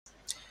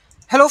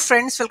Hello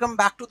friends, welcome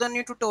back to the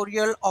new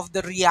tutorial of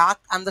the React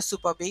and the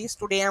Supabase.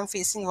 Today I'm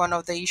facing one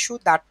of the issue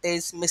that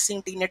is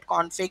missing Tenant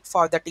config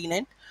for the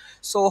Tenant.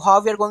 So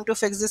how we are going to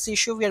fix this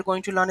issue, we are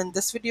going to learn in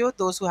this video.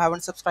 Those who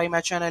haven't subscribed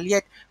my channel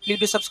yet, please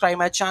do subscribe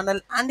my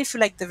channel, and if you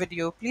like the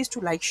video, please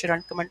do like, share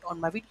and comment on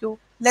my video.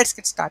 Let's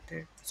get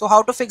started. So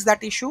how to fix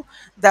that issue?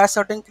 There are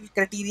certain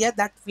criteria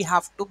that we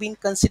have to be in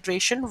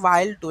consideration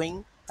while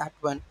doing that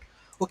one.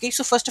 Okay,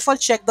 so first of all,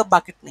 check the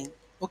bucket name.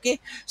 Okay,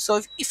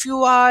 so if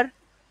you are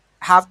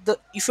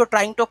if you're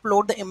trying to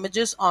upload the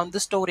images on the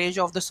storage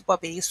of the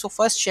Supabase, so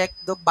first check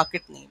the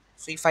bucket name.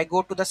 So if I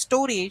go to the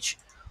storage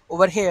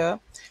over here,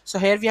 so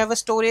here we have a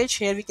storage,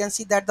 here we can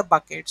see that the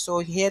bucket, so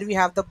here we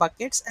have the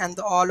buckets and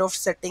all of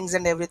settings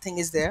and everything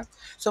is there.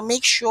 So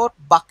make sure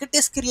bucket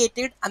is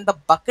created and the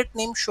bucket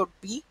name should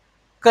be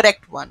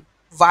correct one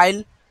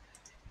while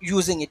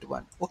using it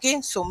one.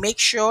 Okay, so make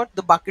sure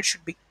the bucket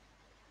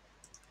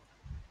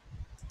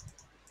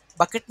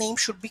name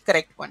should be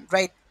correct one,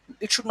 right?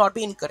 It should not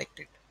be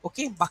incorrected.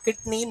 Okay, bucket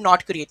name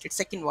not created,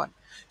 second one.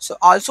 So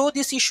also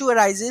this issue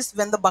arises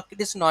when the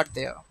bucket is not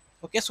there.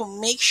 Okay, so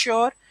make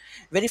sure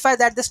verify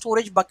that the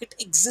storage bucket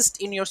exists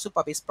in your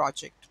Supabase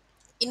project.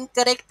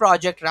 Incorrect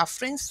project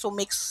reference, so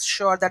make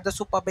sure that the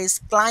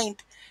Supabase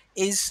client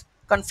is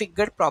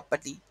configured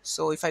properly.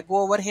 So if I go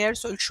over here,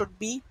 so it should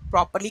be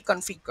properly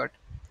configured,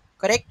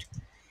 correct.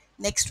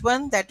 Next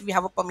one, that we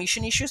have a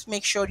permission issues,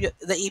 make sure the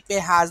API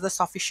has the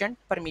sufficient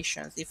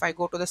permissions. If I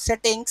go to the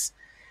settings,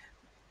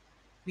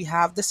 we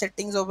have the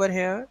settings over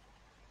here,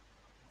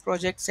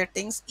 project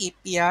settings,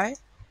 API,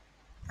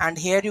 and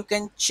here you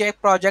can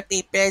check project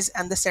APIs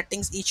and the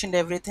settings, each and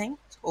everything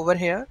over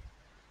here.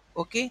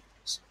 Okay,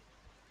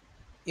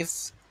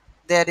 if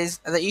there is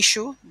the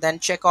issue, then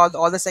check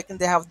all the seconds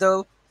they have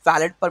the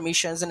valid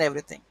permissions and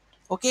everything.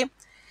 Okay,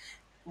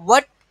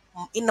 what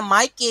in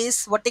my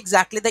case, what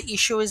exactly the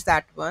issue is,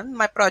 that one,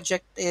 my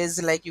project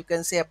is, like you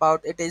can say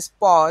about, it is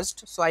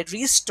paused, so I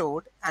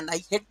restored and I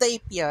hit the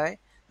API,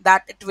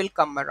 that it will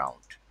come around.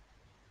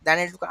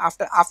 Then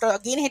after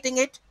again hitting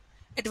it,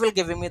 it will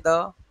give me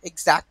the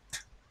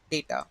exact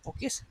data.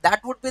 Okay, so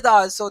that would be the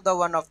also the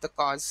one of the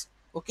cause.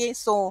 Okay,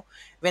 so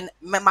when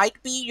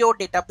might be your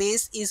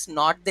database is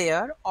not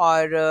there,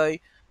 or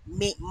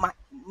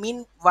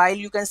meanwhile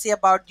you can say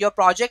about your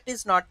project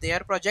is not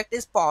there, project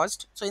is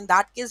paused, so in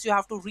that case you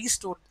have to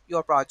restore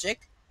your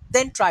project,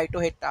 then try to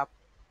hit up.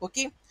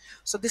 Okay,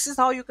 so this is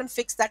how you can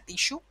fix that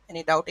issue.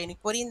 Any doubt, any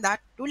query in that,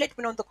 do let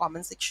me know in the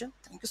comment section.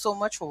 Thank you so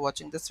much for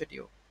watching this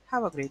video.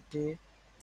 Have a great day.